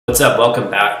What's up?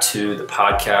 Welcome back to the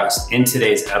podcast. In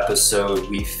today's episode,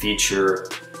 we feature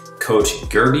Coach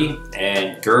Guerby,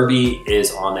 and Guerby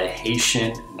is on the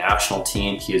Haitian national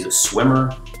team. He is a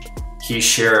swimmer. He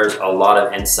shares a lot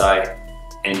of insight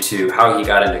into how he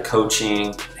got into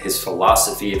coaching, his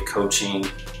philosophy of coaching,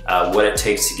 what it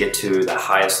takes to get to the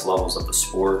highest levels of the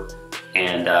sport,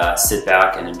 and sit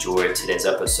back and enjoy today's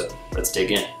episode. Let's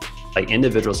dig in. Like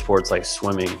individual sports like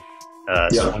swimming,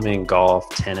 golf,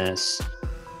 tennis.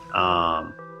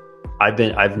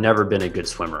 I've never been a good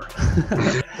swimmer.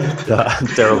 I'm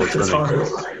terrible swimming.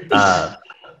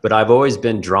 But I've always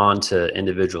been drawn to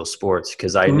individual sports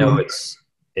because I know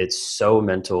it's so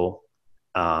mental.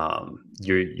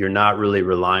 You're not really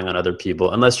relying on other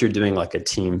people unless you're doing like a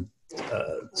team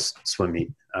swim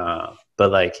meet.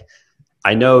 But like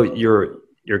I know you're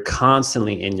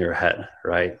constantly in your head,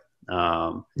 right?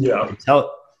 Tell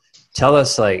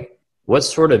us like what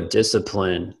sort of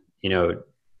discipline,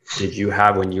 did you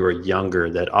have when you were younger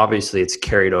that obviously it's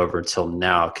carried over till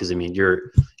now? Because I mean,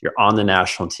 you're on the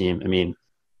national team. I mean,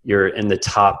 you're in the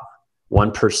top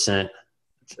 1%,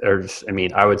 or I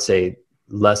mean, I would say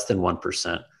less than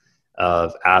 1%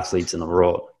 of athletes in the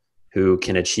world who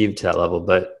can achieve to that level.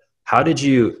 But how did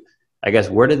you, I guess,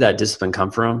 where did that discipline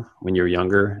come from when you were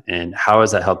younger, and how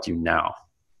has that helped you now?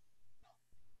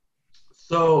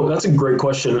 So that's a great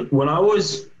question. When I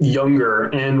was younger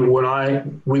and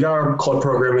we got our club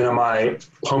program in my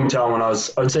hometown when I'd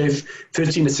say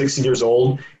 15 to 16 years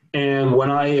old. And when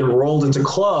I enrolled into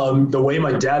club, the way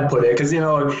my dad put it, because,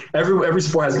 every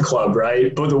sport has a club,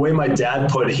 right? But the way my dad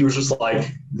put it, he was just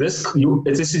like, this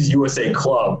is USA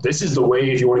club. This is the way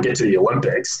if you want to get to the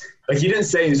Olympics. Like he didn't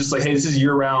say, he's just like, hey, this is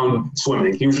year-round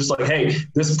swimming. He was just like, hey,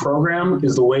 this program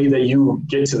is the way that you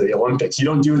get to the Olympics. You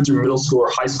don't do it through middle school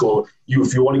or high school.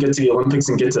 If you want to get to the Olympics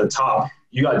and get to the top,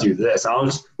 you got to do this.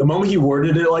 And the moment he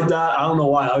worded it like that, I don't know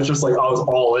why. I was just like, I was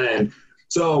all in.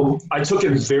 So I took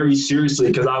it very seriously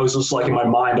because I was just like in my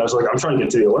mind, I was like, I'm trying to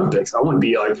get to the Olympics. I want to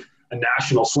be like a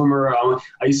national swimmer.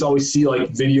 I used to always see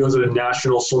like videos of the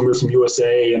national swimmers from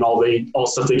USA and all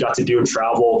stuff they got to do and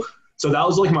travel. So that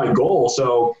was like my goal.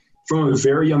 So from a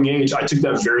very young age, I took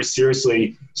that very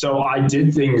seriously. So I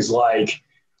did things like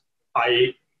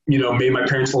I made my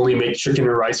parents only make chicken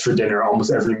and rice for dinner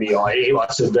almost every meal. I ate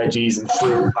lots of veggies and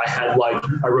fruit.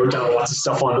 I wrote down lots of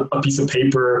stuff on a piece of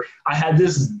paper. I had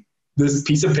this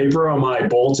piece of paper on my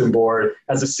bulletin board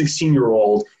as a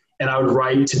 16-year-old, and I would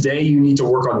write, today you need to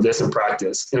work on this in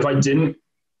practice. And if I didn't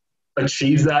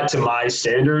achieve that to my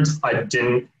standards, I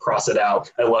didn't cross it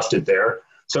out. I left it there.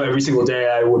 So every single day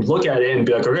I would look at it and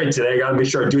be like, okay, today I got to make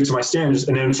sure I do it to my standards.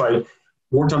 And then if I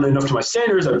weren't on enough to my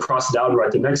standards, I'd cross it out and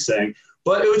write the next thing.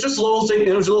 But it was just little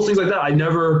things like that. I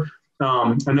never,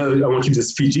 I know I want to keep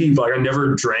this PG, but like I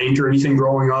never drank or anything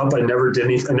growing up. I never did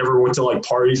anything. I never went to like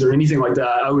parties or anything like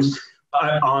that.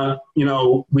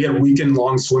 We had weekend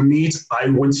long swim meets.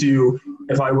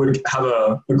 If I would have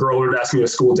a girl who would ask me to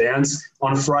school dance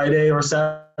on a Friday or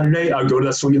Saturday, I would go to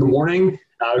that swim in the morning.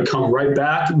 I would come right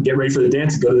back and get ready for the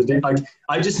dance and go to the dance. Like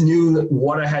I just knew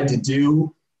what I had to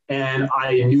do, and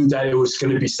I knew that it was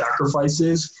going to be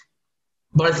sacrifices.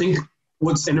 But I think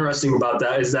what's interesting about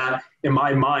that is that in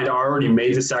my mind, I already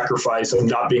made the sacrifice of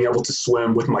not being able to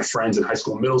swim with my friends in high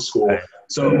school and middle school.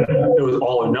 So it was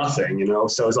all or nothing,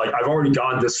 So it's like, I've already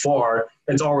gone this far.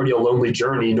 It's already a lonely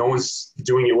journey. No one's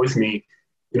doing it with me.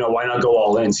 Why not go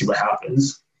all in, see what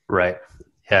happens? Right.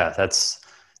 Yeah, that's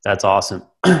awesome.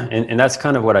 And that's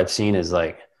kind of what I've seen is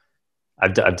like,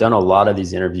 I've done a lot of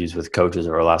these interviews with coaches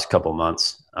over the last couple of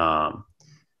months.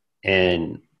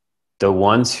 And the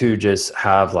ones who just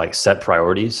have like set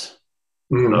priorities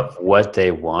of what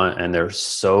they want, and they're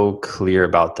so clear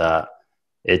about that,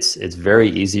 it's very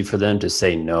easy for them to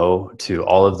say no to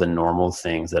all of the normal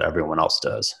things that everyone else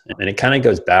does. And it kind of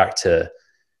goes back to,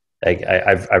 like,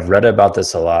 I've read about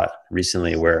this a lot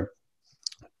recently, where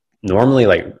normally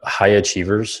like high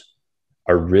achievers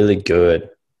are really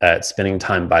good at spending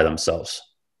time by themselves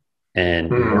and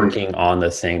working on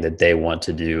the thing that they want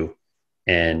to do,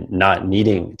 and not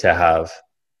needing to have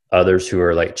others who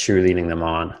are like cheerleading them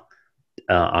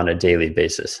on a daily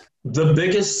basis. The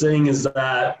biggest thing is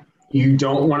that you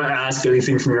don't want to ask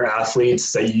anything from your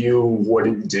athletes that you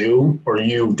wouldn't do or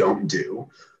you don't do.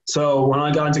 So when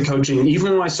I got into coaching,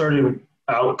 even when I started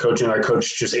out coaching, I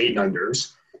coached just 8 and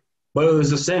unders. But it was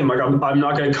the same. Like I'm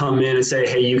not going to come in and say,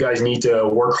 hey, you guys need to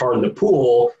work hard in the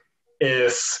pool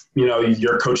if,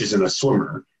 your coach isn't a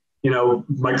swimmer.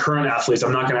 My current athletes,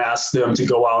 I'm not going to ask them to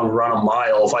go out and run a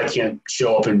mile if I can't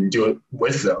show up and do it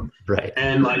with them. Right.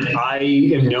 And like I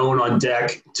am known on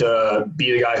deck to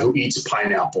be the guy who eats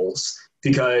pineapples.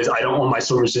 because I don't want my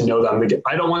swimmers to know that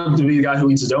I don't want them to be the guy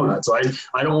who eats a donut. So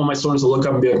I don't want my swimmers to look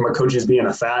up and be like, my coach is being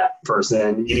a fat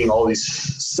person eating all these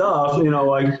stuff.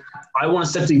 Like I want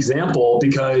to set the example,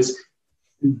 because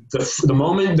the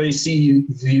moment they see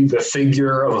the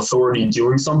figure of authority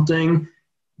doing something,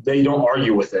 they don't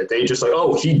argue with it. They just like,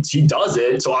 oh, he does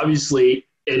it, so obviously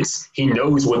he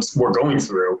knows what we're going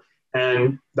through.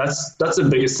 And that's the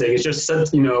biggest thing. It's just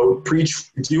preach,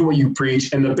 do what you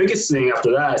preach. And the biggest thing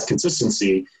after that is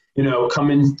consistency. Come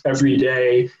in every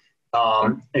day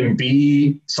and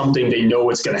be something they know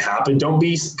what's going to happen. Don't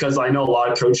be, because I know a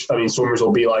lot of swimmers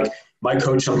will be like, my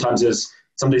coach sometimes is,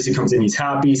 some days he comes in, he's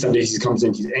happy. Some days he comes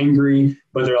in, he's angry.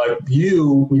 But they're like,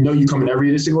 we know you come in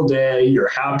every single day. You're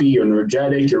happy, you're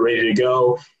energetic, you're ready to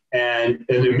go. And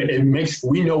it makes,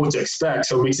 we know what to expect.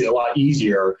 So it makes it a lot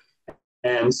easier.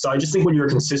 And so I just think when you're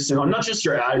consistent on not just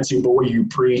your attitude, but what you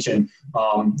preach and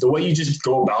the way you just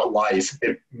go about life,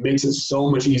 it makes it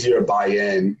so much easier to buy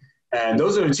in. And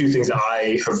those are the two things that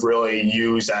I have really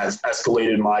used as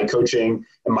escalated my coaching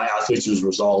and my athletes'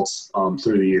 results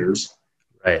through the years.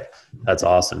 Right. That's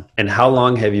awesome. And how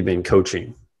long have you been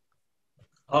coaching?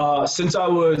 Since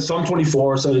I'm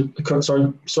 24, so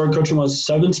started coaching when I was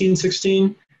 17,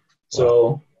 16.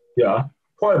 So yeah,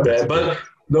 quite a bit. But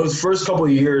those first couple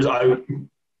of years,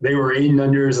 they were 8 and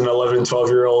unders and 11 and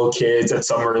 12-year-old kids at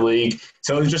summer league.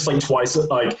 So it was just like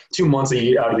 2 months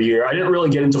out of the year. I didn't really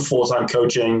get into full-time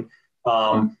coaching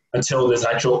until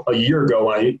a year ago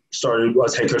when I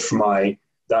was head coach for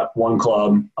that one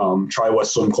club,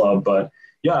 Tri-West Swim Club. But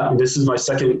yeah, this is my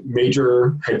second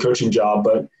major head coaching job.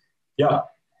 But yeah.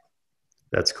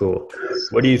 That's cool.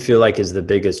 What do you feel like is the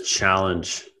biggest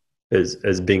challenge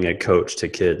as being a coach to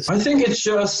kids? I think it's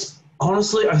just,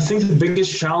 honestly, I think the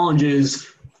biggest challenge is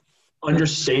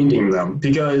understanding them,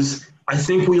 because I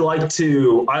think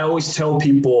I always tell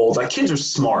people that kids are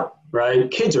smart, right?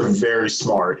 Kids are very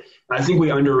smart. I think we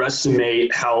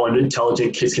underestimate how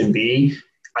intelligent kids can be.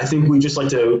 I think we just like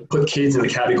to put kids in the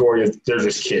category of they're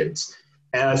just kids.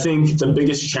 And I think the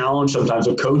biggest challenge sometimes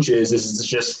with coaches is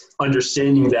just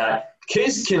understanding that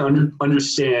kids can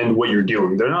understand what you're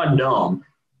doing. They're not dumb.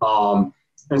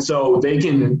 And so they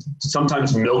can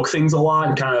sometimes milk things a lot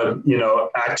and kind of,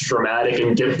 act dramatic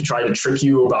and try to trick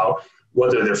you about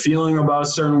whether they're feeling about a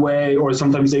certain way, or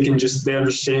sometimes they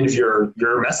understand if you're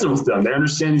messing with them. They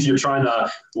understand if you're trying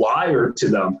to lie to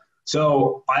them.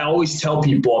 So I always tell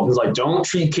people, it's like, don't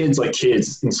treat kids like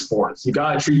kids in sports. You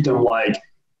got to treat them like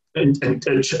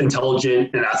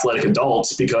intelligent and athletic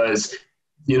adults, because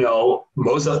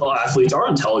most athletes are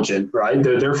intelligent, right?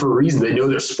 They're there for a reason. They know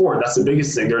their sport. That's the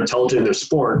biggest thing. They're intelligent in their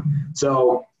sport.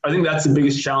 So I think that's the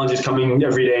biggest challenge, is coming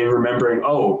every day and remembering,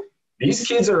 these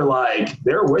kids are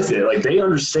they're with it. Like, they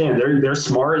understand. They're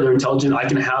smart. They're intelligent. I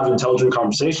can have intelligent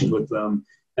conversations with them,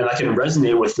 and I can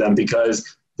resonate with them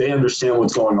because they understand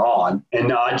what's going on, and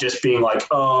not just being like,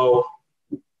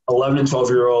 11 and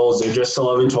 12-year-olds, they're just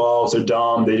 11 and 12s, they're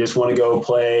dumb, they just want to go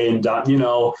play, and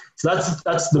so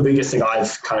that's the biggest thing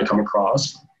I've kind of come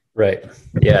across. Right.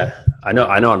 Yeah. I know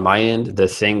on my end, the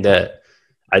thing that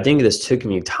I think this took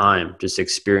me time, just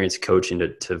experience coaching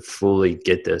to fully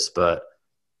get this, but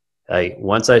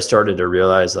once I started to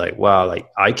realize wow,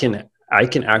 I can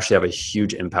actually have a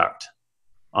huge impact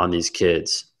on these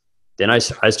kids. Then I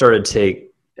started to take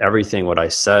everything what I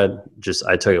said,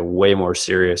 I took it way more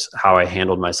serious, how I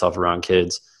handled myself around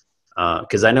kids.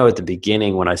 Because I know at the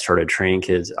beginning when I started training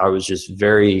kids, I was just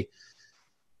very,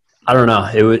 I don't know,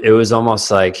 it was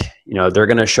almost like, they're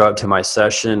going to show up to my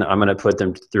session, I'm going to put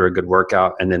them through a good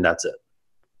workout, and then that's it.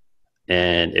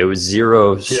 And it was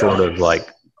zero sort of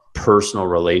personal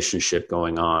relationship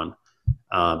going on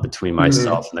between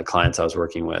myself and the clients I was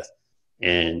working with.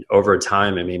 And over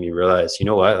time, it made me realize, you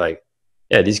know what,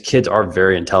 yeah, these kids are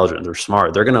very intelligent. They're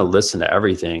smart. They're going to listen to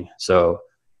everything. So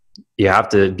you have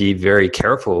to be very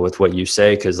careful with what you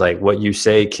say, because what you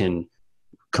say can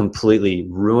completely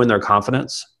ruin their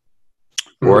confidence,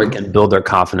 or it can build their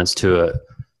confidence to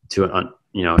an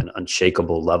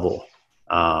unshakable level.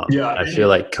 I feel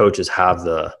like coaches have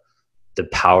the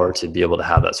power to be able to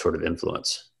have that sort of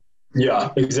influence.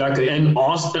 Yeah, exactly. And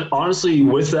honestly,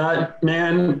 with that,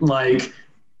 man,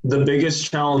 the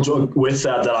biggest challenge with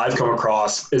that I've come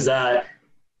across is that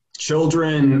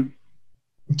children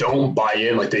don't buy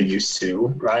in like they used to,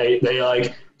 right?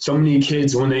 They so many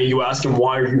kids, when you ask them,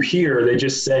 why are you here? They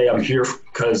just say, I'm here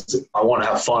because I want to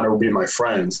have fun or be with my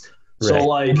friends.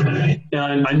 Right. So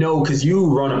and I know because you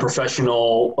run a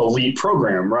professional elite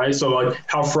program, right? So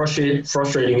how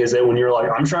frustrating is it when you're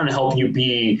I'm trying to help you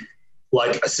be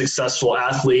a successful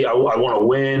athlete. I want to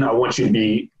win. I want you to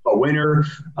be a winner,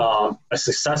 a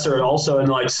successor, and also, and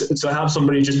like, so have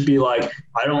somebody just be like,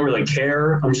 I don't really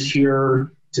care. I'm just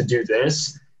here to do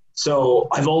this. So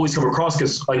I've always come across,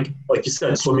 because like you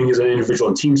said, swimming is an individual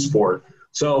and team sport.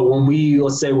 So when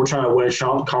let's say we're trying to win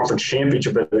a conference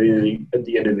championship at the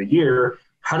end of the year,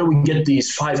 how do we get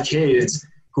these 5 kids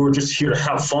who are just here to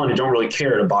have fun and don't really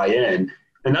care to buy in?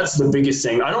 And that's the biggest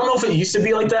thing. I don't know if it used to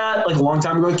be like that, like a long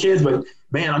time ago with kids, but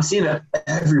man, I'm seeing it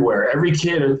everywhere. Every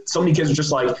kid, so many kids are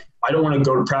just like, I don't want to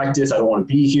go to practice. I don't want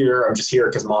to be here. I'm just here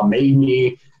because mom made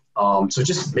me. So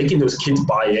just making those kids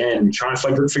buy in, trying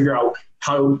to figure out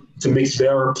how to make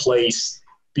their place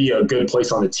be a good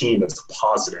place on the team that's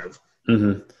positive.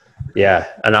 Mm-hmm. Yeah.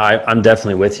 And I'm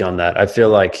definitely with you on that. I feel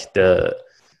like the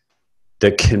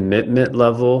commitment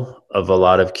level of a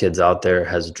lot of kids out there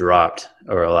has dropped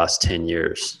over the last 10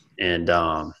 years. And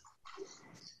I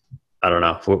don't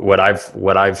know what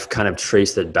I've kind of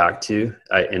traced it back to.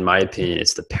 In my opinion,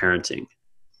 it's the parenting.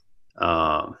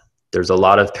 There's a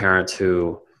lot of parents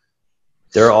who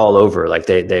they're all over. Like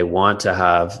they want to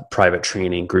have private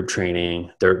training, group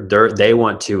training. They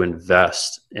want to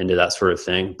invest into that sort of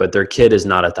thing, but their kid is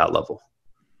not at that level.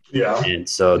 Yeah. And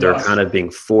so they're kind of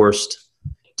being forced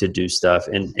to do stuff.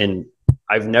 And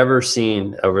I've never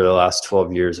seen, over the last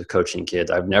 12 years of coaching kids,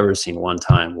 I've never seen one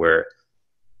time where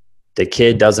the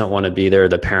kid doesn't want to be there,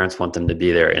 the parents want them to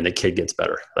be there, and the kid gets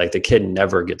better. Like the kid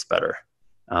never gets better.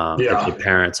 If the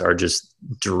parents are just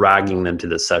dragging them to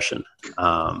the session.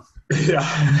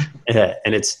 Yeah.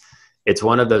 And it's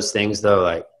one of those things though,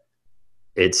 like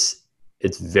it's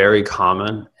very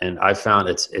common. And I found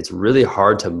it's really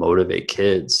hard to motivate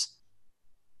kids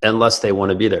unless they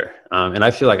want to be there. And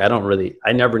I feel like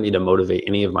I never need to motivate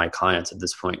any of my clients at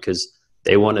this point, because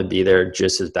they want to be there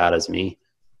just as bad as me.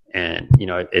 And, you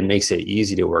know, it makes it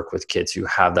easy to work with kids who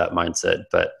have that mindset,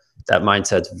 but that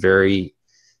mindset's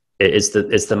it's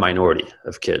the minority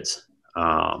of kids.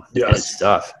 It's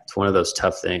tough. It's one of those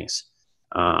tough things.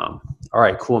 All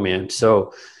right, cool, man.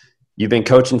 So you've been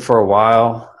coaching for a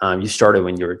while. You started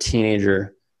when you were a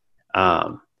teenager.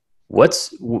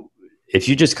 If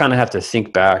you just kind of have to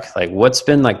think back, like what's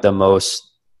been like the most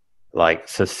like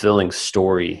fulfilling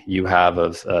story you have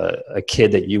of a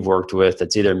kid that you've worked with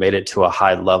that's either made it to a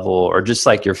high level or just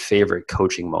like your favorite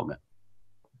coaching moment?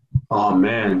 Oh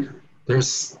man,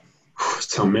 there's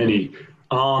so many.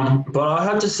 But I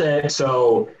have to say,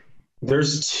 so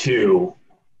there's 2.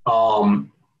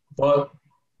 But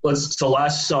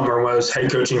last summer when I was head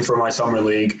coaching for my summer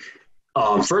league,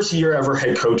 first year ever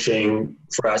head coaching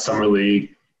for that summer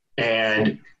league.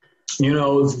 And, you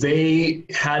know, they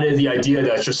had the idea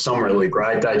that it's just summer league,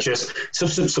 right? That just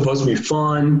supposed to be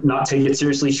fun, not take it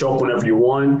seriously, show up whenever you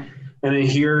want. And then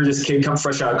here, this kid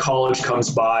fresh out of college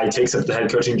comes by, takes up the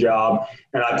head coaching job,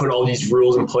 and I put all these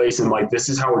rules in place and like, this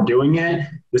is how we're doing it.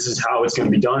 This is how it's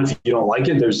going to be done. If you don't like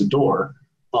it, there's a door.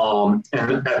 And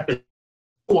it's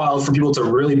a while for people to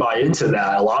really buy into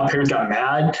that. A lot of parents got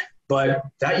mad, but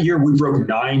that year we broke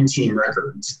 9 team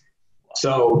records.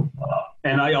 So,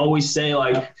 and I always say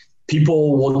like,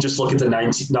 people will just look at the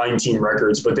 19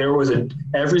 records, but there was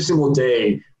every single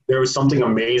day, there was something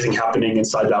amazing happening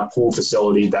inside that pool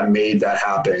facility that made that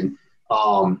happen.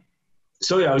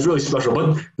 So yeah, it was really special.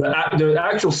 But the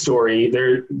actual story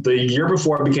there, the year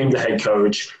before I became the head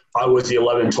coach, I was the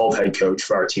 11-12 head coach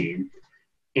for our team.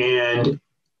 And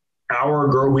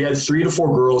we had 3 to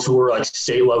 4 girls who were like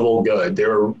state level good.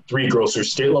 There were 3 girls who were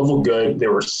state level good. They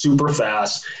were super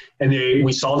fast. And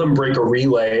we saw them break a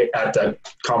relay at that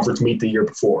conference meet the year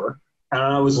before. And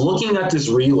I was looking at this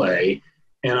relay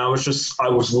and I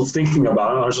was thinking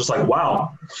about it. I was just like,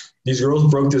 wow, these girls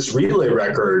broke this relay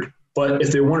record. But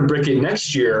if they want to break it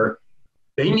next year,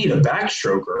 they need a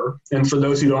backstroker. And for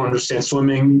those who don't understand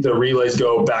swimming, the relays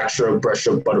go backstroke,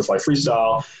 breaststroke, butterfly,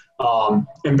 freestyle.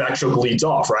 And backstroke leads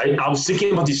off, right? I was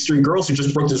thinking about these 3 girls who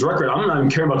just broke this record. I'm not even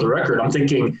caring about the record. I'm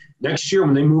thinking next year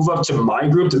when they move up to my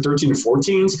group, the 13 and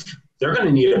 14s, they're going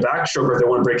to need a backstroker if they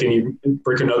want to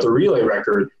break another relay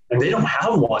record. And they don't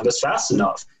have one that's fast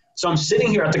enough. So I'm sitting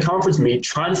here at the conference meet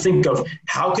trying to think of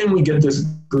how can we get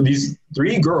these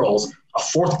 3 girls, a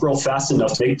 4th girl fast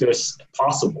enough to make this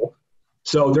possible.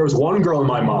 So there was one girl in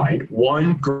my mind,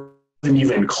 one girl wasn't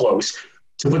even close.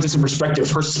 To put this in perspective,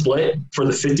 her split for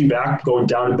the 50 back, going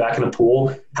down and back in the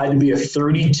pool, had to be a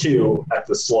 32 at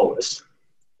the slowest,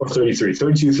 or 33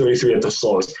 at the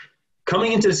slowest.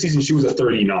 Coming into the season, she was a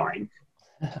 39.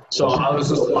 So I was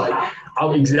just like,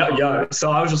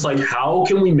 So I was just like, how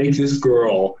can we make this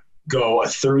girl go a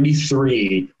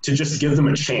 33 to just give them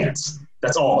a chance?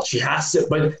 That's all. She has to,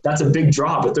 but that's a big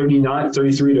drop, a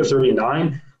 33 to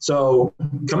 39. So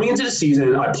coming into the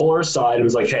season, I pull her aside and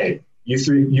was like, hey,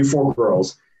 you 4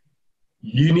 girls,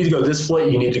 you need to go this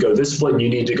split, you need to go this split, and you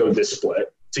need to go this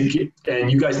split.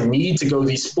 And you guys need to go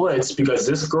these splits because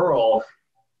this girl,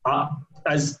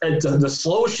 as the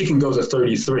slowest she can go is a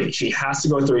 33. She has to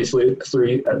go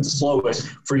 33 at the slowest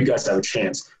for you guys to have a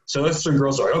chance. So those three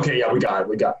girls are like, okay, yeah, we got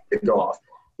it, go off.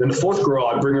 Then the fourth girl,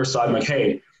 I bring her aside, I'm like,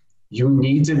 hey, you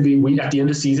need to be, at the end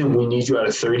of the season, we need you at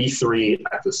a 33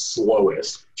 at the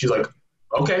slowest. She's like,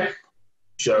 okay.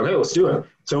 She's like, okay, let's do it.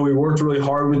 So we worked really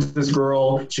hard with this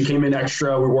girl. She came in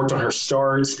extra. We worked on her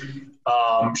starts.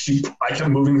 I kept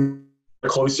moving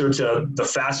closer to the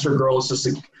faster girls.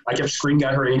 I kept screaming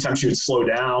at her anytime she would slow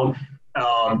down.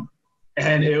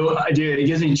 And it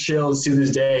gives me chills to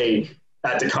this day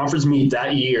at the conference meet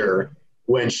that year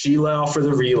when she let off for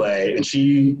the relay and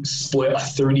she split a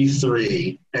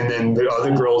 33, and then the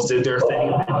other girls did their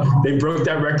thing. They broke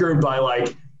that record by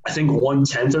like, I think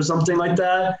 1/10 or something like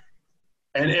that.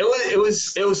 And it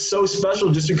was so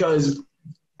special just because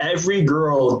every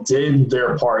girl did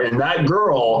their part. And that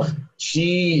girl,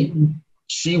 she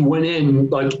went in,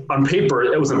 like, on paper,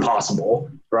 it was impossible,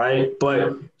 right?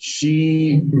 But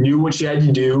she knew what she had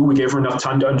to do. We gave her enough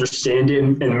time to understand it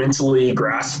and mentally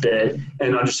grasp it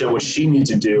and understand what she needed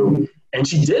to do. And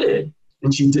she did it.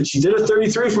 And she did a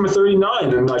 33 from a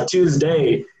 39. And like to this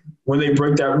day, when they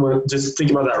break that, just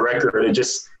think about that record, it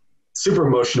just super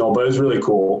emotional, but it was really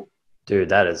cool. Dude,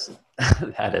 that is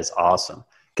awesome.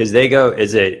 Because they go,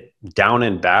 is it down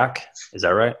and back? Is that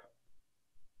right?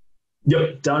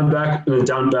 Yep, down, back, and then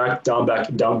down, back, down,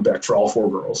 back, down, back for all four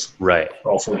girls. Right.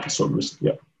 For all four swimmers.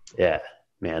 Yep. Yeah,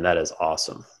 man, that is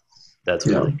awesome. That's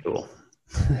really cool.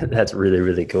 That's really,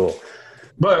 really cool.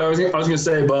 But I was gonna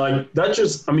say, but like that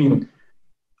just, I mean,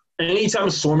 anytime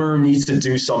a swimmer needs to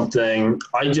do something,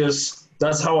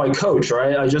 that's how I coach,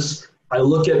 right? I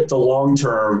look at the long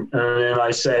term and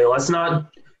I say, let's not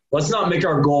make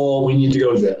our goal, we need to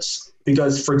go this.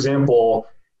 Because, for example,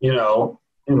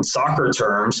 in soccer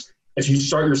terms, if you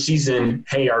start your season,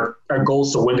 hey, our goal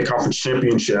is to win the conference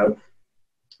championship,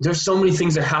 there's so many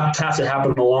things that have to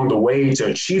happen along the way to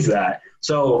achieve that.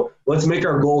 So let's make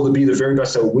our goal to be the very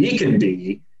best that we can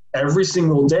be every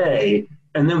single day,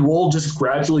 and then we'll just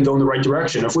gradually go in the right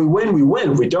direction. If we win, we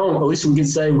win. If we don't, at least we can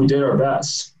say we did our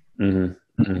best.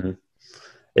 Mm-hmm. Mm-hmm.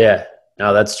 Yeah,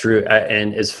 no, that's true.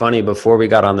 And it's funny, before we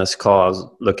got on this call, I was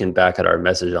looking back at our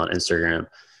message on Instagram,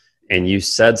 and you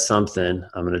said something.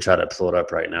 I'm going to try to pull it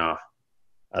up right now.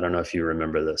 I don't know if you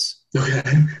remember this. Okay.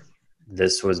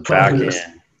 This was back in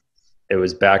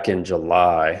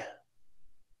July.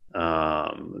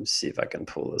 Let's see if I can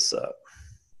pull this up.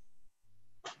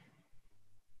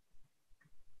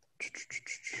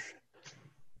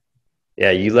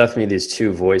 Yeah, you left me these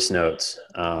two voice notes.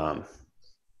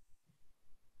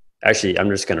 Actually, I'm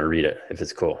just going to read it if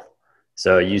it's cool.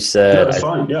 So you said, yeah, that's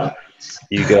fine. Yeah.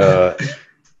 You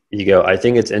go, I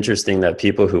think it's interesting that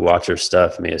people who watch your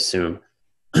stuff may assume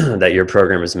that your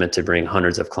program is meant to bring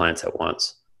hundreds of clients at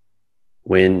once,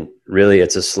 when really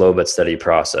it's a slow but steady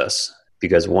process,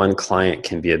 because one client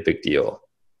can be a big deal.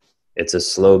 It's a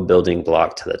slow building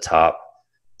block to the top.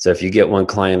 So if you get one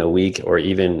client a week, or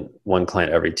even one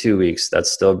client every 2 weeks,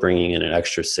 that's still bringing in an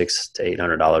extra $600 to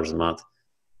 $800 a month.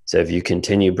 So if you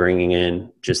continue bringing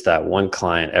in just that one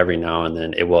client every now and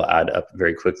then, it will add up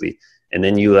very quickly. And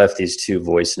then you left these two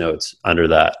voice notes under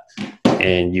that.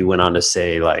 And you went on to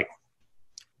say, like,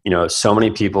 so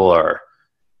many people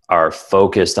are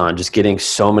focused on just getting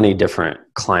so many different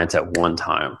clients at one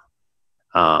time.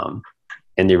 And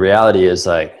the reality is,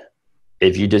 like,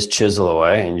 if you just chisel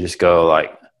away and you just go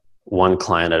like one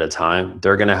client at a time,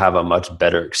 they're going to have a much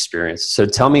better experience. So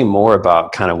tell me more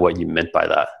about kind of what you meant by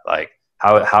that. Like,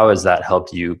 how has that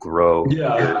helped you grow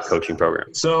your coaching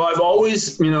program? So I've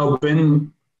always,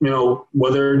 been,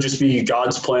 whether it just be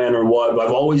God's plan or what,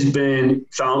 I've always been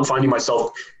finding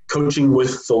myself coaching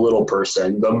with the little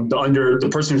person, the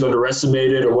person who's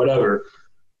underestimated or whatever.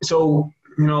 So,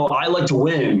 I like to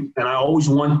win, and I always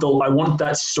want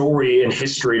that story in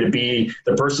history to be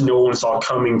the person no one saw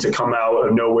coming to come out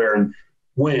of nowhere and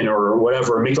win or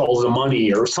whatever, make all the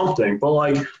money or something. But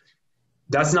like,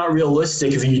 that's not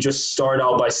realistic if you just start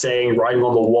out by saying, writing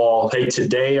on the wall, hey,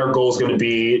 today our goal is going to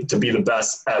be the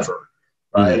best ever,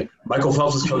 right? Mm-hmm. Michael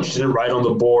Phelps' coach didn't write on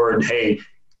the board, hey,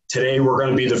 today we're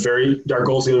going to be our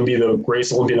goal is going to be the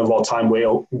greatest Olympian of all time,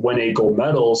 win 8 gold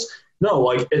medals. No,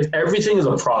 like, everything is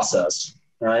a process,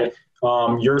 right?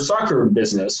 Your soccer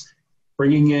business,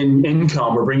 bringing in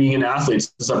income or bringing in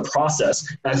athletes is a process.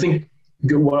 And I think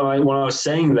when I was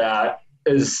saying that,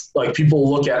 is like, people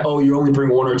look at, oh, you only bring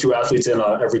 1 or 2 athletes in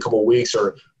every couple of weeks,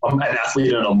 or an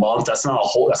athlete in a month. That's not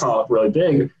really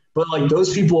big. But like,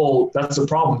 those people, that's the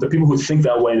problem. The people who think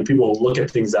that way and the people who look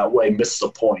at things that way miss the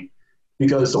point.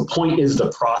 because the point is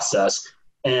the process.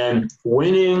 And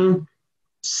winning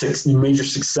major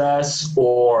success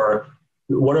or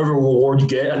whatever reward you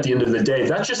get at the end of the day,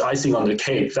 that's just icing on the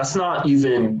cake. That's not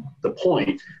even the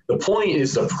point. The point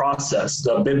is the process,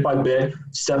 the bit by bit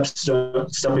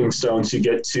stepping stones to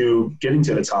get to getting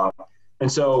to the top.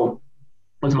 And so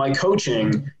with my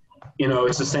coaching,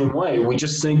 it's the same way. We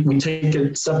just think we take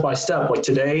it step by step. Like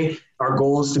today, our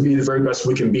goal is to be the very best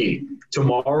we can be.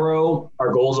 Tomorrow,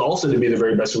 our goal is also to be the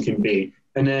very best we can be.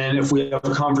 And then if we have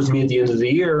a conference meet at the end of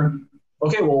the year,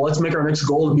 okay, well, let's make our next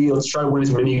goal to be, let's try to win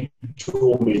as many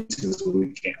tool meetings as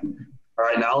we can. All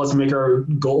right, now let's make our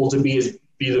goal to be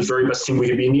the very best team we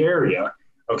can be in the area.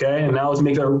 Okay, and now let's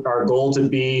make our goal to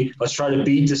be, let's try to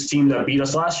beat this team that beat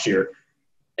us last year.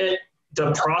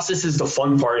 The process is the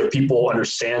fun part if people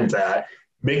understand that.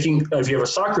 If you have a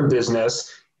soccer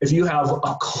business, if you have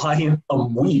a client a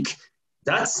week,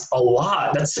 that's a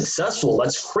lot. That's successful.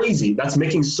 That's crazy. That's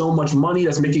making so much money.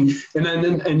 That's making,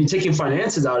 and you're taking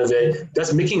finances out of it.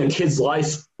 That's making a kid's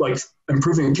life, like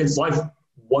improving a kid's life,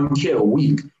 one kid a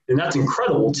week. And that's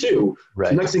incredible too. Right.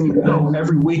 So next thing you know,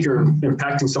 every week you're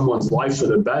impacting someone's life for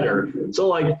the better. So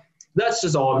like, that's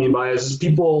just all I mean by it is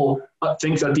people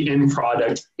think that the end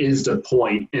product is the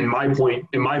point. In my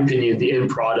opinion, the end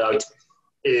product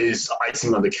is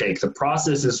icing on the cake. The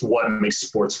process is what makes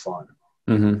sports fun.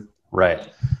 Mm-hmm. Right.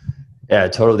 Yeah, I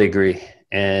totally agree.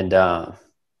 And I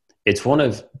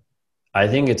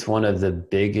think it's one of the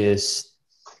biggest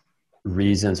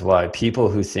reasons why people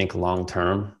who think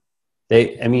long-term,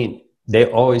 they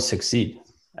always succeed.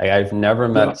 I've never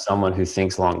met someone who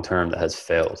thinks long-term that has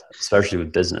failed, especially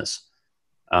with business.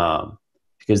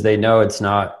 Because they know it's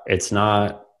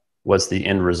not what's the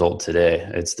end result today.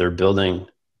 It's they're building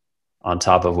on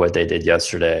top of what they did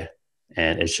yesterday.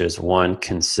 And it's just one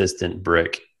consistent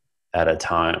brick at a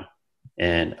time.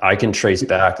 And I can trace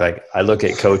back, like I look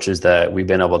at coaches that we've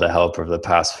been able to help over the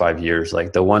past 5 years,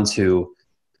 like the ones who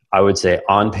I would say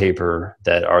on paper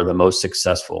that are the most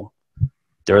successful.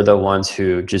 They're the ones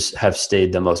who just have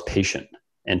stayed the most patient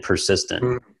and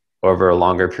persistent over a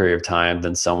longer period of time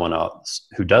than someone else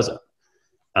who doesn't.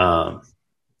 And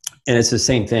it's the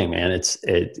same thing, man.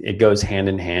 It goes hand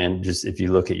in hand. Just if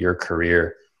you look at your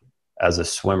career as a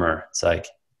swimmer, it's like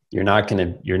you're not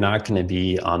gonna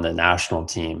be on the national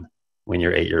team when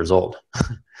you're 8 years old.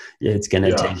 It's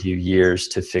gonna take you years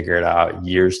to figure it out,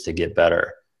 years to get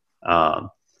better.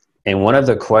 And one of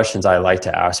the questions I like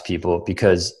to ask people,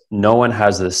 because no one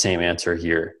has the same answer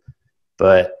here,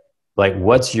 but like,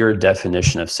 what's your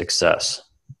definition of success?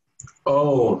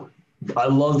 Oh, I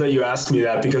love that you asked me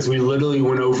that because I went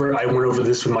over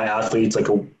this with my athletes like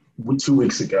 2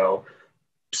 weeks ago.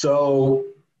 So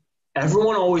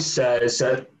everyone always says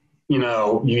that,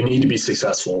 you need to be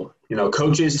successful.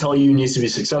 Coaches tell you need to be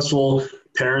successful.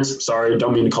 Parents, sorry,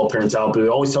 don't mean to call parents out, but they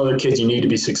always tell their kids you need to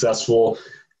be successful.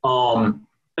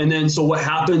 And then, so what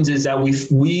happens is that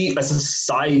we as a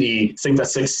society think that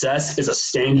success is a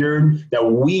standard that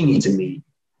we need to meet.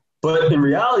 But in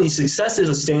reality, success is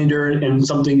a standard and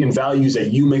something and values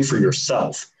that you make for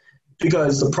yourself.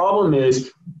 Because the problem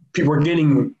is people are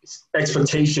getting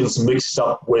expectations mixed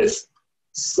up with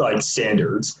like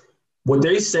standards. What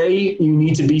they say you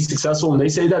need to be successful, when they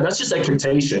say that, that's just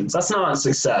expectations. That's not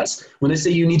success. When they say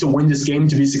you need to win this game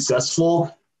to be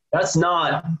successful, that's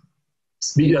not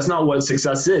what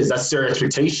success is. That's their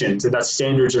expectations, and that's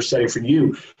standards they're setting for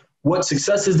you. What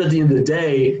success is at the end of the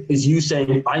day is you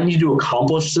saying, I need to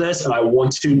accomplish this and I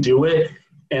want to do it.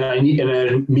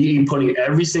 And me putting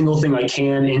every single thing I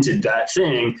can into that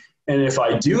thing. And if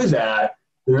I do that,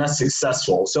 then that's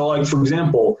successful. So like, for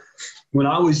example, when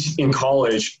I was in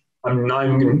college, I'm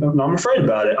afraid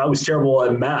about it. I was terrible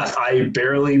at math. I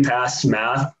barely passed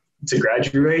math to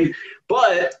graduate,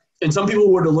 and some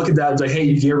people were to look at that and say,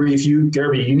 hey,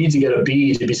 Guerby, you need to get a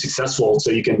B to be successful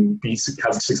so you can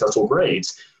have successful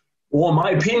grades. Well, in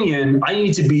my opinion,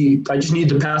 I just need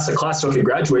to pass a class so I can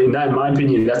graduate. And that, in my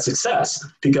opinion, that's success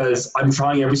because I'm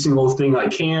trying every single thing I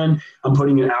can. I'm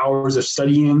putting in hours of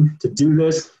studying to do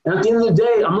this. And at the end of the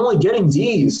day, I'm only getting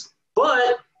D's.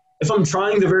 But if I'm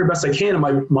trying the very best I can,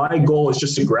 and my goal is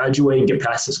just to graduate and get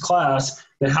past this class,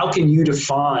 then how can you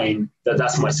define that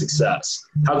that's my success?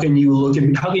 How can you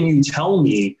tell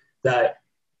me that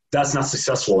that's not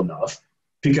successful enough?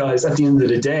 Because at the end of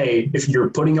the day, if you're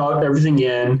putting out everything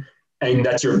in and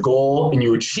that's your goal and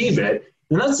you achieve it,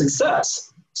 then that's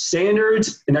success.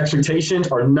 Standards and expectations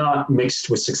are not mixed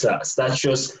with success. That's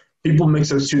just, people mix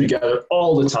those two together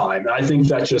all the time. And I think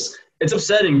it's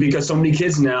upsetting because so many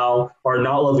kids now are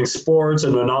not loving sports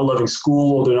and they're not loving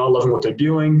school or they're not loving what they're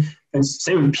doing. And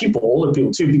same with older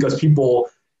people too, because people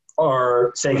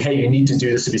are saying, hey, you need to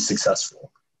do this to be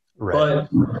successful. Right.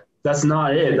 But that's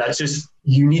not it. That's just,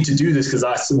 you need to do this because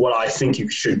that's what I think you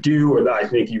should do, or that I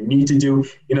think you need to do.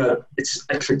 It's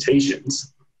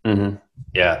expectations. Mm-hmm.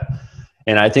 Yeah.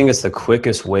 And I think it's the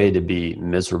quickest way to be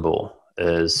miserable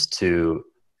is to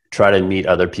try to meet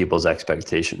other people's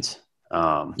expectations.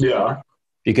 Yeah.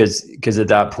 Because at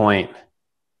that point,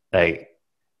 like,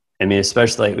 I mean,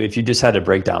 especially like if you just had to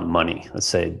break down money,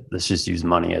 let's just use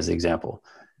money as an example.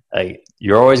 Like,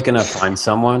 you're always going to find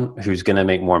someone who's going to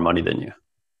make more money than you.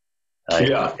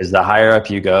 Yeah. Because the higher up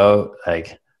you go,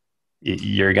 like,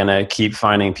 you're going to keep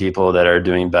finding people that are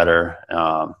doing better.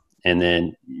 And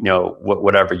then,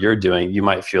 whatever you're doing, you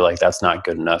might feel like that's not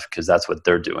good enough because that's what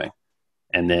they're doing.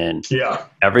 And then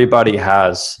everybody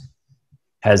has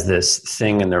this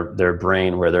thing in their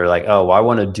brain where they're like, oh, well, I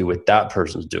want to do what that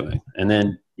person's doing. And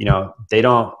then, they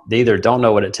either don't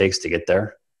know what it takes to get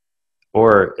there,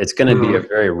 or it's going to be a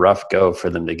very rough go for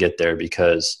them to get there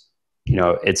because,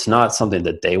 it's not something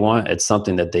that they want. It's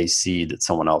something that they see that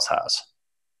someone else has.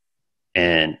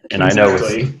 And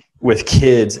Exactly. I know with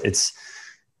kids, it's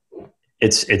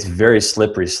very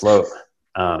slippery slope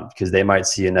because they might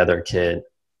see another kid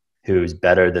who's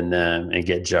better than them and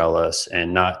get jealous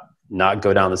and not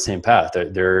go down the same path.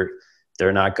 They're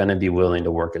not going to be willing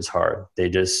to work as hard. They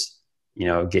just,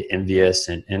 get envious.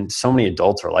 And so many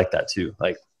adults are like that too.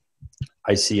 Like,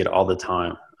 I see it all the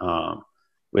time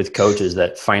with coaches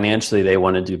that financially they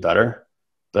want to do better,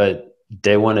 but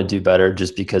they want to do better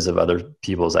just because of other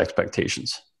people's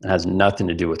expectations. It has nothing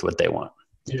to do with what they want.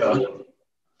 Yeah.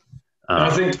 I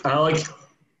think I like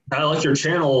your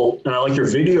channel and I like your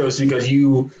videos because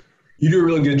you do a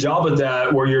really good job at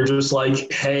that, where you're just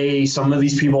like, hey, some of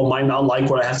these people might not like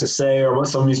what I have to say, or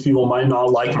some of these people might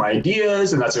not like my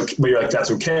ideas, and that's okay. But you're like,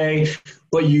 that's okay.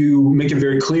 But you make it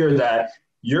very clear that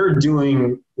you're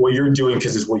doing what you're doing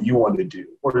because it's what you want to do,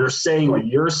 or you're saying what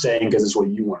you're saying because it's what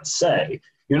you want to say.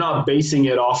 You're not basing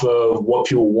it off of what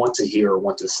people want to hear or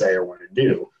want to say or want to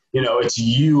do. It's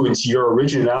you, it's your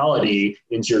originality,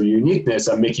 it's your uniqueness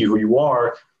that make you who you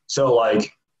are. So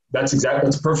like, that's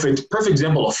a perfect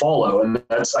example to follow. And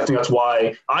I think that's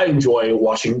why I enjoy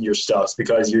watching your stuff,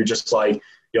 because you're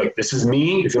like, this is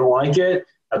me. If you don't like it,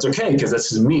 that's okay. Cause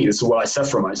this is me. This is what I set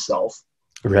for myself.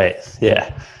 Right.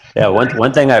 Yeah. Yeah.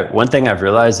 One thing I've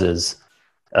realized is,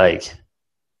 like,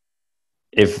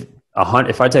 if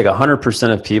I take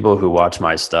 100% of people who watch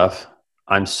my stuff,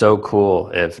 I'm so cool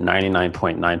if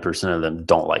 99.9% of them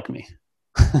don't like me.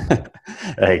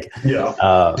 Like,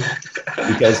 yeah.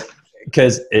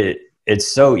 Because it's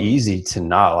so easy to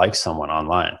not like someone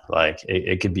online. Like,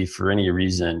 it could be for any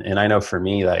reason. And I know for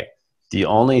me, like, the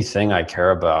only thing I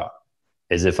care about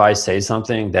is if I say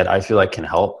something that I feel like can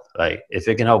help. Like, if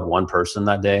it can help one person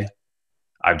that day,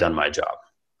 I've done my job.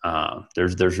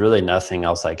 There's really nothing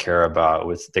else I care about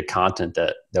with the content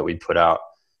that we put out,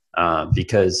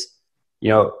 because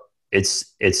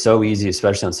it's so easy,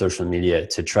 especially on social media,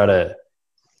 to try to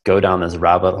go down this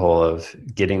rabbit hole of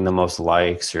getting the most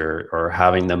likes or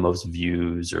having the most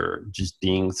views or just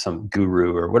being some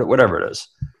guru or whatever it is.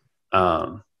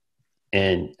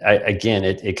 And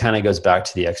it kind of goes back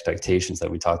to the expectations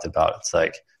that we talked about. It's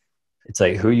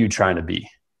like, who are you trying to be?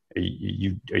 Are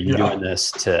you doing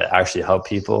this to actually help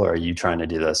people, or are you trying to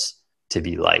do this to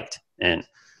be liked? And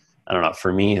I don't know,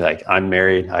 for me, like, I'm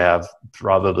married. I have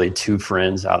probably 2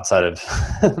 friends outside of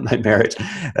my marriage.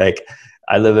 Like,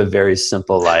 I live a very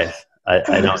simple life.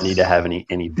 I don't need to have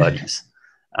any buddies.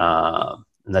 And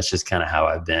that's just kind of how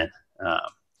I've been.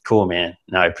 Cool, man.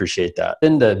 No, I appreciate that.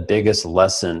 Been the biggest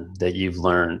lesson that you've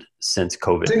learned since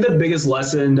COVID? I think the biggest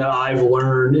lesson that I've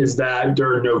learned is that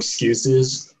there are no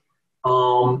excuses.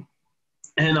 And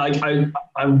I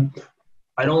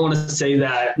don't want to say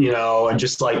that, and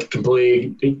just like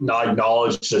completely not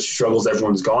acknowledge the struggles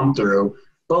everyone's gone through.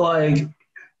 But like,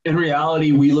 in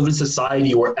reality, we live in a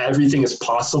society where everything is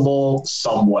possible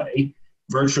some way,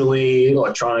 virtually,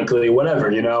 electronically,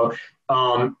 whatever,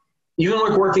 even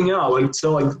like working out. Like,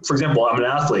 so like, for example, I'm an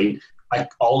athlete.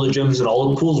 All the gyms and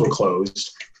all the pools were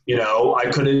closed. I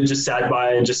could have just sat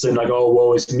by and just said like, oh,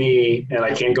 woe is me, and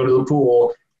I can't go to the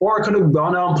pool. Or I could have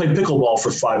gone out and played pickleball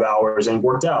for 5 hours and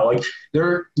worked out. Like,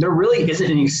 there really isn't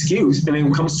any excuse. And when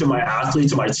it comes to my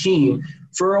athletes, to my team,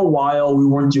 for a while we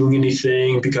weren't doing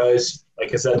anything because,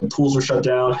 like I said, the pools were shut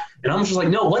down. And I'm just like,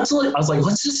 no, let's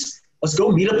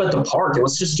go meet up at the park and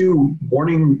let's just do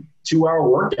morning 2-hour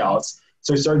workouts.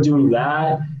 So I started doing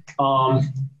that.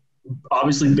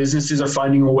 Obviously, businesses are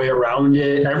finding a way around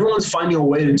it. Everyone's finding a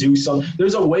way to do something.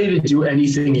 There's a way to do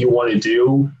anything you want to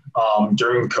do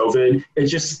during COVID.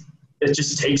 It's just it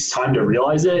just takes time to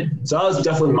realize it. So that was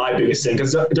definitely my biggest thing,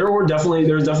 because there was definitely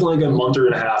like a month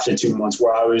and a half to 2 months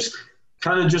where I was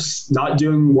kind of just not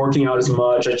working out as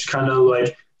much. I just kind of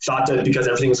like thought that because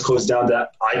everything was closed down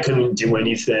that I couldn't do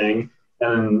anything.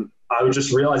 And I would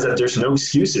just realize that there's no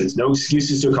excuses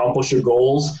to accomplish your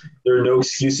goals. There are no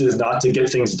excuses not to get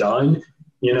things done.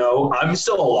 You know, I'm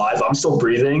still alive. I'm still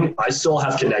breathing. I still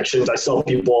have connections. I still have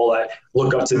people that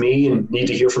look up to me and need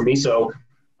to hear from me. So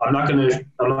I'm not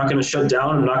gonna shut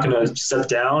down. I'm not gonna step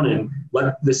down and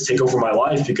let this take over my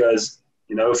life, because,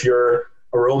 you know, if you're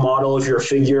a role model, if you're a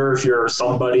figure, if you're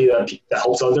somebody that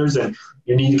helps others, then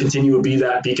you need to continue to be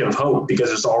that beacon of hope, because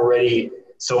there's already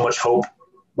so much hope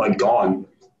like gone.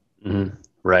 Mm-hmm.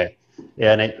 Right.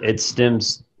 Yeah. And it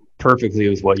stems perfectly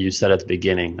with what you said at the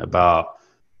beginning about,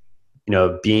 you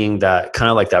know, being that kind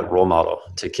of like that role model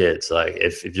to kids. Like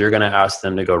if you're going to ask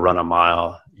them to go run a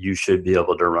mile, you should be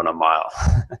able to run a mile.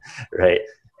 Right.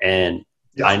 And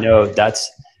yeah. I know that's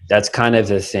kind of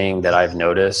the thing that I've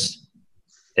noticed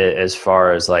as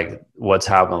far as like what's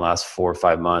happened the last 4 or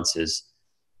 5 months is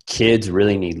kids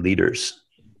really need leaders.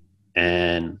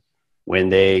 And when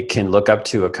they can look up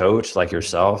to a coach like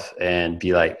yourself and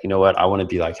be like, you know what, I want to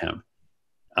be like him.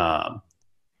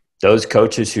 Those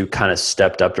coaches who kind of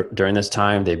stepped up during this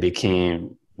time, they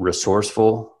became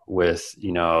resourceful with,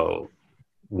 you know,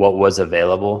 what was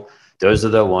available. Those are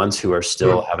the ones who are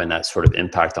still having that sort of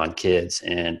impact on kids.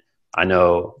 And I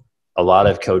know a lot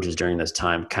of coaches during this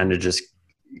time kind of just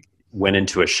went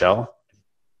into a shell.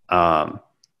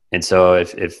 And so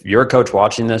if you're a coach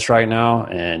watching this right now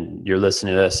and you're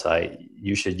listening to this,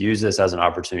 you should use this as an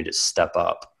opportunity to step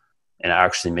up and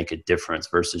actually make a difference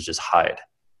versus just hide.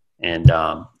 And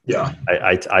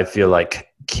I feel like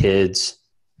kids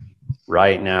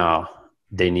right now,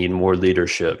 they need more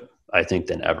leadership, I think,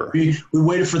 than ever. We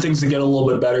waited for things to get a little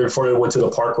bit better before we went to the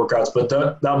park workouts, but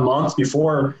that month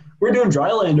before, we were doing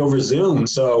dry land over Zoom.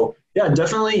 So yeah,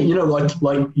 definitely, you know,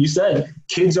 like you said,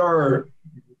 kids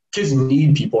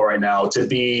need people right now to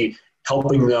be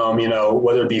helping them, you know,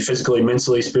 whether it be physically,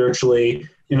 mentally, spiritually,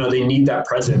 you know, they need that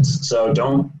presence. So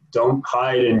don't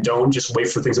hide and don't just wait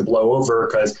for things to blow over.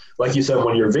 Because like you said,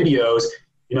 when your videos,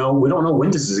 you know, we don't know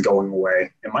when this is going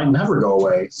away. It might never go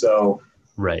away. So.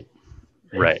 Right.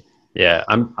 Yeah.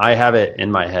 I have it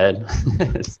in my head.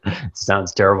 It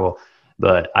sounds terrible,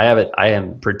 but I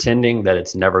am pretending that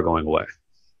it's never going away.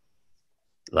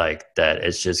 Like that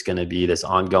it's just going to be this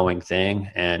ongoing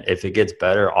thing. And if it gets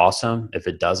better, awesome. If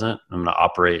it doesn't, I'm going to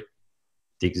operate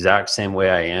the exact same way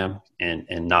I am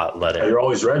and not let it. You're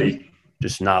always ready.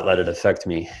 Just not let it affect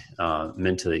me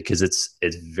mentally. Because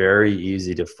it's very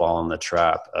easy to fall in the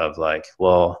trap of like,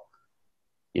 well,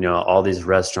 you know, all these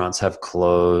restaurants have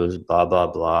closed, blah, blah,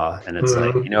 blah. And it's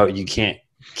like, you know, you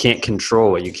can't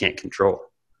control what you can't control.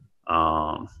 You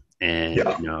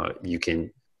know,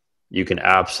 you can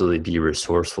absolutely be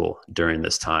resourceful during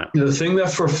this time. The thing that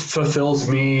fulfills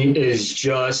me is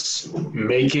just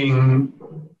making,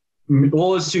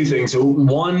 well, it's two things. So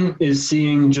one is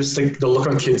seeing just the look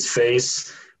on kids'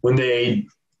 face when they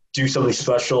do something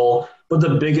special. But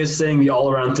the biggest thing, the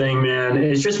all-around thing, man,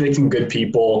 is just making good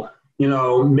people. You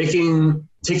know,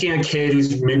 taking a kid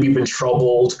who's maybe been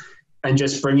troubled and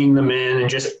just bringing them in and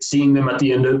just seeing them at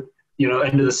the end of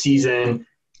the season,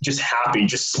 just happy,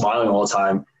 just smiling all the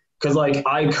time. Because like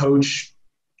I coach,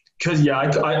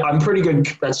 I'm pretty good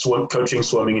at coaching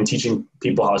swimming and teaching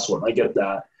people how to swim. I get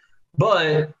that.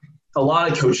 But a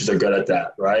lot of coaches are good at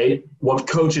that, right? What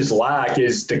coaches lack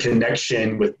is the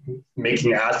connection with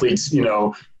making athletes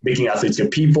good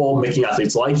people, making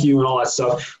athletes like you and all that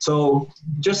stuff. So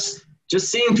just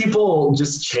seeing people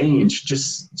just change,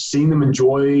 just seeing them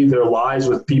enjoy their lives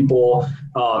with people,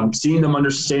 seeing them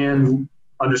understanding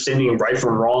right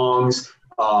from wrongs.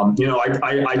 You know,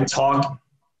 I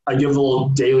give a little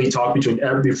daily talk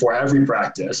before every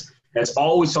practice. And it's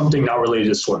always something not related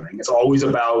to swimming. It's always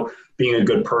about being a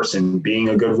good person, being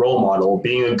a good role model,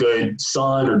 being a good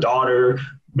son or daughter,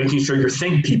 making sure you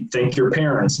thank your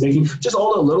parents, making just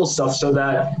all the little stuff so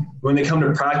that when they come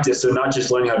to practice, they're not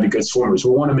just learning how to be good swimmers.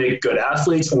 We want to make good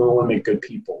athletes and we want to make good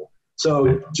people.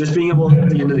 So just being able at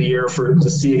the end of the year to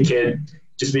see a kid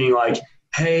just being like,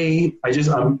 hey,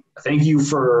 thank you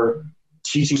for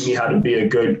teaching me how to be a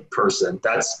good person.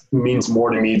 That means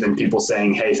more to me than people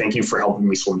saying, hey, thank you for helping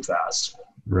me swim fast.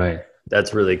 Right.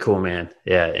 That's really cool, man.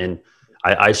 Yeah. And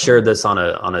I shared this on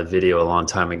a video a long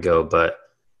time ago, but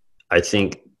I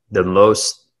think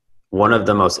one of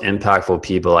the most impactful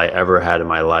people I ever had in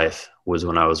my life was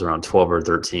when I was around 12 or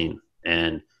 13.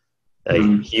 And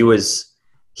he was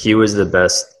the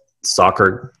best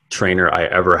soccer trainer I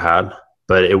ever had,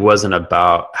 but it wasn't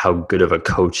about how good of a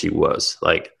coach he was.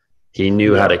 Like He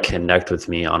knew how Yeah. to connect with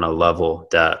me on a level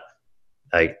that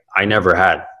like I never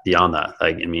had beyond that.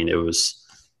 Like, I mean, it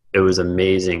was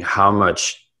amazing how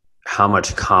much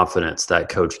confidence that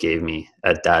coach gave me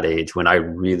at that age when I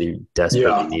really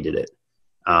desperately Yeah. needed it.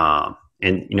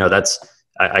 And you know,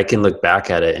 I can look back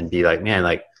at it and be like, man,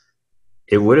 like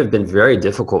it would have been very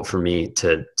difficult for me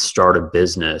to start a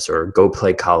business or go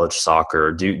play college soccer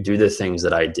or do the things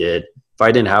that I did if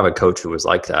I didn't have a coach who was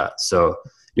like that. So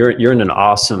you're in an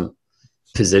awesome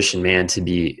position, man, to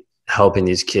be helping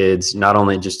these kids not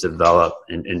only just develop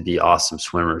and be awesome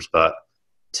swimmers, but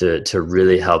to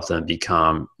really help them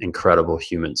become incredible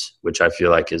humans, which I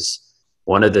feel like is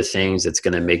one of the things that's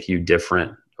going to make you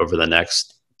different over the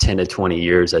next 10 to 20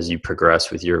 years as you progress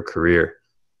with your career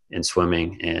in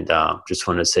swimming. And just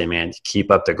wanted to say, man, keep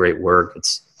up the great work.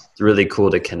 It's really cool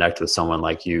to connect with someone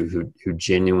like you who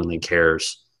genuinely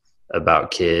cares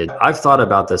about kids. I've thought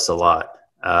about this a lot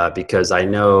because I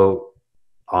know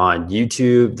on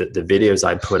YouTube, the videos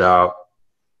I put out,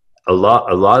 a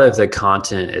lot of the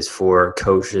content is for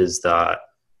coaches that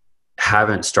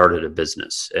haven't started a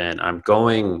business, and I'm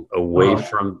going away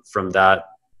from that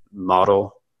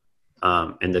model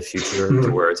in the future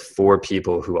to where it's for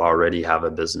people who already have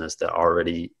a business, that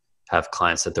already have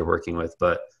clients that they're working with.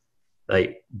 But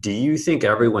like, do you think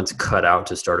everyone's cut out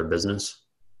to start a business?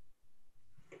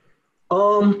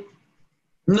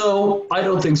 No, I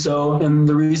don't think so. And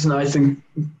the reason I think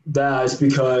that is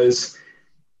because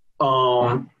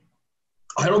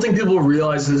I don't think people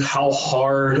realize how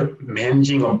hard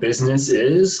managing a business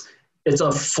is. It's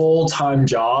a full-time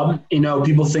job. You know,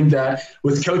 people think that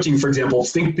with coaching, for example,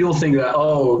 people think that,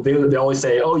 oh, they always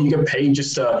say, oh, you get paid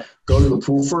just to go to the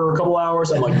pool for a couple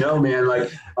hours. I'm like, no, man,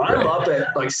 like I'm up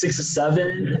at like 6 to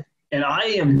 7 and I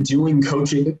am doing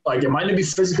coaching. Like it might not be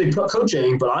physically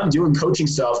coaching, but I'm doing coaching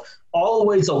stuff all the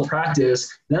way till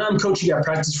practice. Then I'm coaching at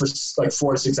practice for like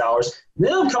 4 to 6 hours.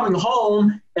 Then I'm coming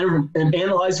home and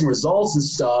analyzing results and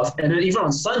stuff. And then even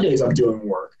on Sundays, I'm doing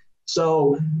work.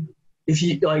 So if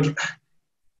you like,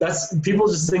 that's people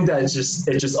just think that it's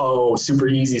just oh, super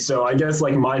easy. So I guess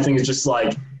like my thing is just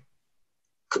like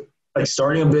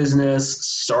starting a business,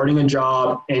 starting a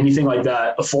job, anything like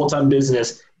that, a full-time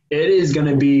business, it is going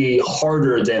to be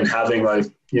harder than having like,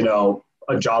 you know,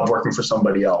 a job working for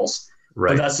somebody else.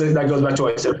 Right. But that goes back to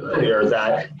what I said earlier,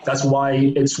 that's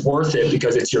why it's worth it,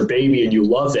 because it's your baby and you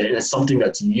love it and it's something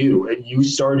that's you and you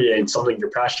started it and something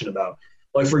you're passionate about.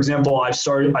 Like, for example, I'm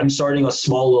starting a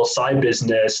small little side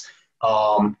business.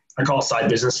 I call it side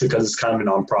business because it's kind of a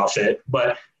nonprofit,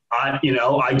 but I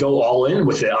go all in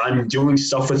with it. I'm doing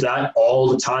stuff with that all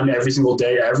the time, every single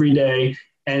day, every day.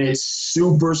 And it's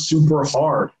super, super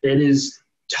hard. It is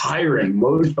tiring,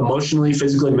 emotionally,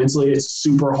 physically, mentally. It's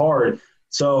super hard.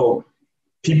 So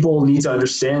people need to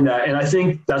understand that. And I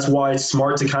think that's why it's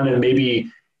smart to kind of maybe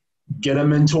get a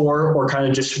mentor or kind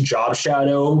of just job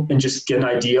shadow and just get an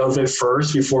idea of it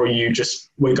first before you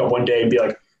just wake up one day and be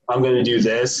like, I'm going to do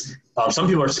this. Some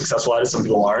people are successful at it, some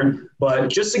people aren't. But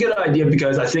just to get an idea,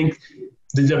 because I think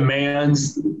the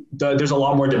demands, there's a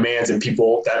lot more demands in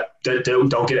people that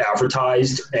don't get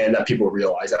advertised and that people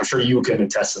realize. I'm sure you can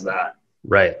attest to that.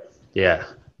 Right. Yeah.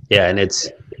 Yeah. And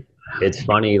it's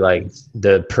funny, like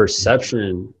the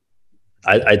perception,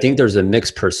 I think there's a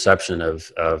mixed perception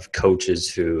of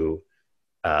coaches who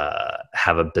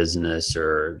have a business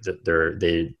or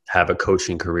they have a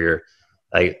coaching career.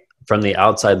 Like from the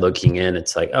outside looking in,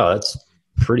 it's like, oh, that's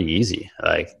pretty easy.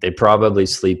 Like they probably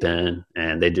sleep in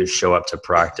and they just show up to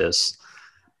practice.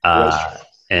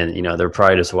 And, you know, they're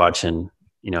probably just watching,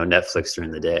 you know, Netflix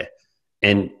during the day.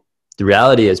 And the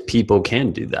reality is people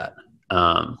can do that.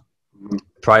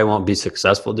 Probably won't be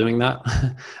successful doing that.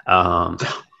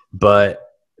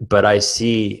 But I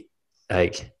see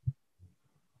like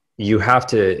you have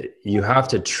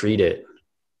to treat it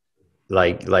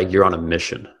like you're on a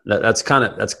mission. That's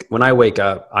when I wake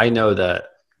up, I know that,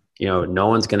 you know, no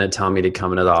one's going to tell me to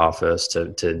come into the office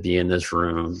to be in this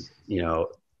room, you know,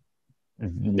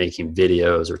 making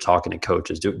videos or talking to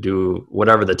coaches, do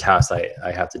whatever the tasks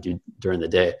I have to do during the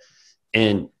day.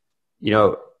 And, you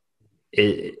know,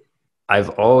 I've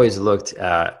always looked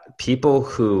at people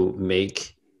who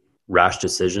make rash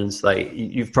decisions. Like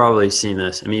you've probably seen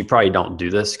this. I mean, you probably don't do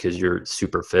this because you're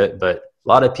super fit, but a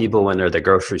lot of people, when they're at the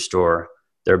grocery store,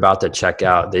 they're about to check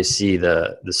out, they see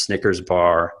the Snickers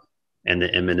bar and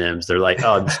the M&Ms. They're like,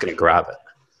 oh, I'm just going to grab it.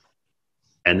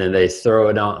 And then they throw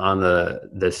it on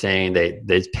the thing. They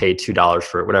pay $2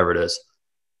 for it, whatever it is.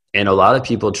 And a lot of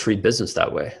people treat business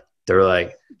that way.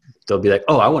 They'll be like,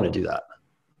 oh, I want to do that.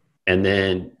 And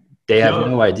then they have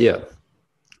no idea,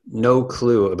 no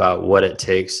clue about what it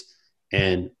takes.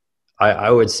 And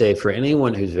I would say for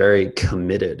anyone who's very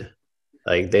committed,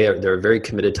 like they're a very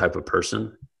committed type of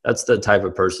person. That's the type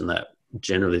of person that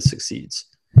generally succeeds.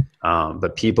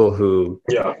 But people who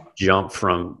jump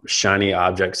from shiny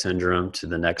object syndrome to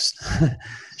the next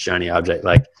shiny object,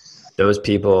 like those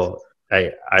people,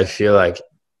 I feel like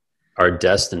are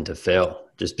destined to fail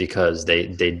just because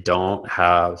they don't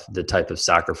have the type of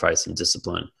sacrifice and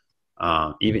discipline.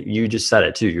 Even you just said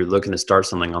it too. You're looking to start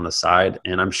something on the side,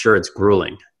 and I'm sure it's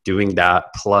grueling doing that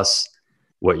plus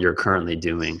what you're currently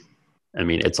doing. I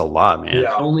mean, it's a lot, man.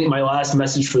 Yeah. Only my last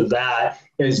message for that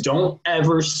is don't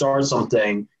ever start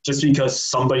something just because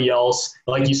somebody else,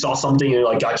 like you saw something and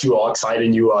like got you all excited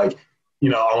and you like, you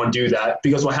know, I want to do that.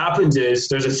 Because what happens is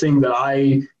there's a thing that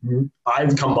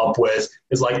I've come up with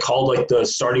is like called like the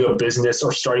starting a business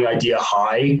or starting idea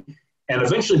high. And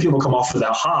eventually people come off of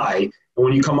that high. And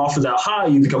when you come off of that high,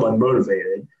 you become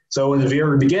unmotivated. So in the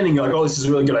very beginning, you're like, oh, this is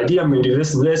a really good idea. I'm going to do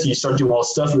this and this. You start doing all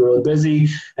this stuff. You're really busy.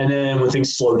 And then when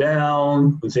things slow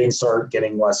down, when things start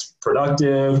getting less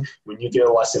productive, when you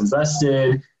get less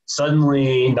invested,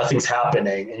 suddenly nothing's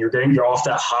happening and you're off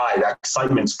that high. That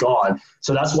excitement's gone.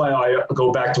 So that's why I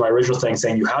go back to my original thing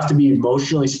saying you have to be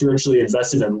emotionally, spiritually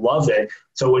invested and love it.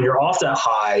 So when you're off that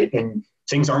high and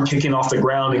things aren't kicking off the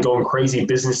ground and going crazy,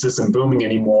 business isn't booming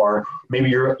anymore. Maybe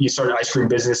you start an ice cream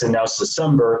business and now it's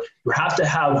December. You have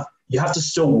to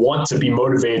still want to be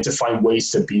motivated to find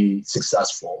ways to be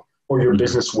successful or your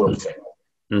business will fail.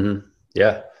 Mm-hmm.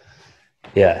 Yeah.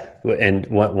 Yeah. And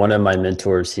one of my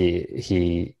mentors,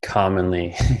 he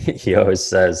commonly, he always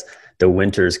says the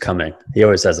winter's coming. He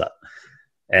always says that.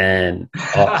 And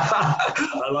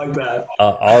I like that.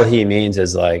 All he means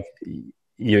is like,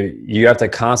 you have to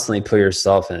constantly put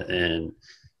yourself in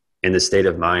the state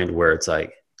of mind where it's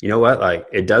like, you know what, like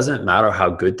it doesn't matter how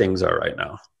good things are right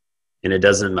now. And it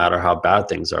doesn't matter how bad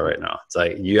things are right now. It's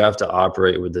like, you have to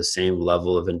operate with the same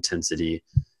level of intensity.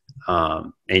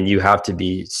 And you have to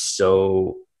be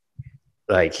so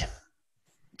like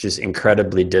just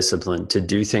incredibly disciplined to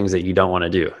do things that you don't want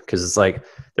to do. Cause it's like,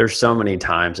 there's so many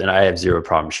times, and I have zero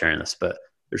problem sharing this, but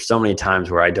there's so many times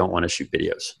where I don't want to shoot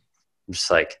videos. I'm just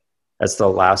like, that's the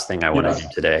last thing I want to do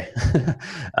today.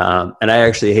 And I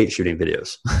actually hate shooting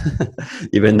videos,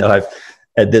 even though I've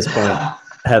at this point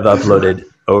have uploaded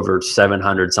over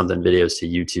 700 something videos to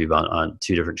YouTube on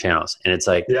 2 different channels. And it's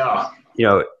like, you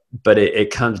know, but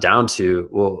it comes down to,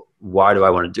 well, why do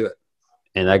I want to do it?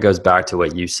 And that goes back to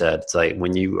what you said. It's like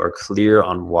when you are clear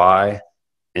on why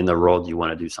in the world you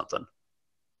want to do something,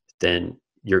 then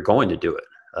you're going to do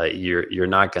it. You're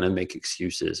not going to make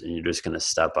excuses, and you're just going to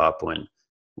step up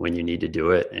when you need to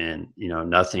do it, and you know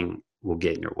nothing will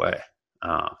get in your way.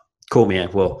 Cool, man.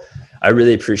 Well, I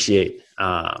really appreciate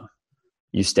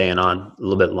you staying on a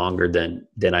little bit longer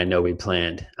than I know we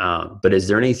planned. But is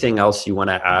there anything else you want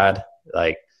to add,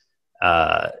 like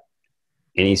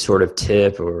any sort of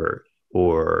tip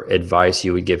or advice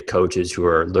you would give coaches who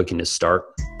are looking to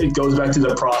start? It goes back to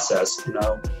the process. You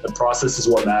know, the process is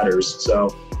what matters. So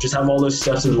just have all those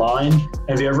steps in line. And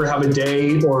if you ever have a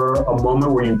day or a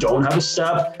moment where you don't have a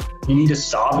step, you need to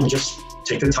stop and just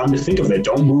take the time to think of it.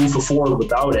 Don't move forward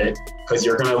without it, because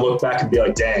you're going to look back and be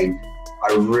like, dang,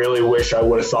 I really wish I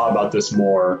would have thought about this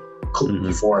more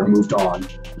before I moved on.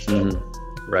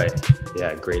 Right.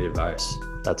 Yeah. Great advice.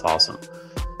 That's awesome.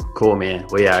 Cool, man.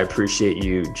 Well, yeah, I appreciate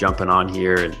you jumping on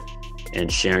here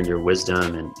and sharing your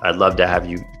wisdom. And I'd love to have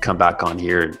you come back on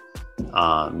here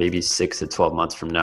maybe 6 to 12 months from now.